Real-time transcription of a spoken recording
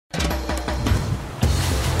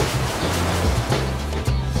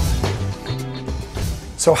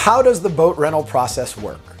So how does the boat rental process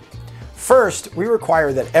work? First, we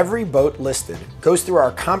require that every boat listed goes through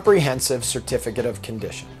our comprehensive certificate of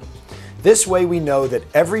condition. This way we know that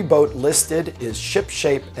every boat listed is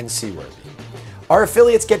shipshape and seaworthy. Our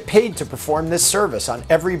affiliates get paid to perform this service on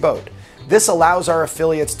every boat. This allows our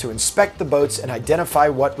affiliates to inspect the boats and identify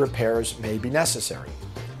what repairs may be necessary.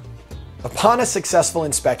 Upon a successful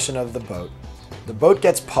inspection of the boat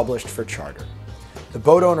gets published for charter. The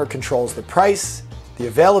boat owner controls the price, the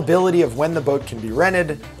availability of when the boat can be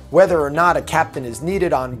rented, whether or not a captain is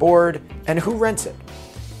needed on board, and who rents it.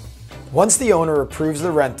 Once the owner approves the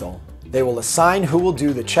rental, they will assign who will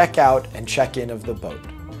do the check-out and check-in of the boat.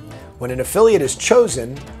 When an affiliate is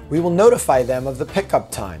chosen, we will notify them of the pickup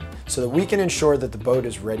time so that we can ensure that the boat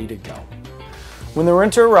is ready to go. When the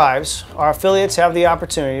renter arrives, our affiliates have the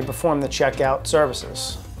opportunity to perform the checkout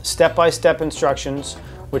services. Step-by-step instructions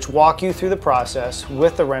which walk you through the process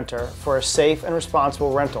with the renter for a safe and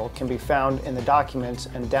responsible rental can be found in the Documents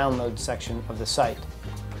and Downloads section of the site.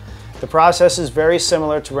 The process is very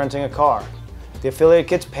similar to renting a car. The affiliate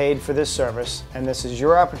gets paid for this service, and this is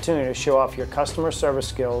your opportunity to show off your customer service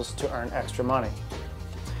skills to earn extra money.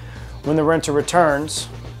 When the renter returns,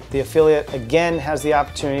 the affiliate again has the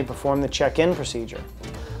opportunity to perform the check-in procedure.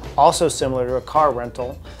 Also similar to a car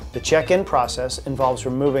rental, the check-in process involves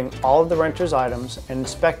removing all of the renter's items and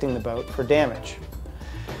inspecting the boat for damage.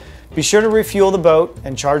 Be sure to refuel the boat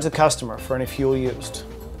and charge the customer for any fuel used.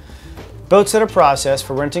 Boat Setter process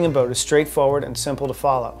for renting a boat is straightforward and simple to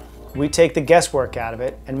follow. We take the guesswork out of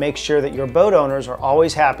it and make sure that your boat owners are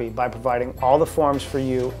always happy by providing all the forms for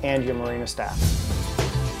you and your marina staff.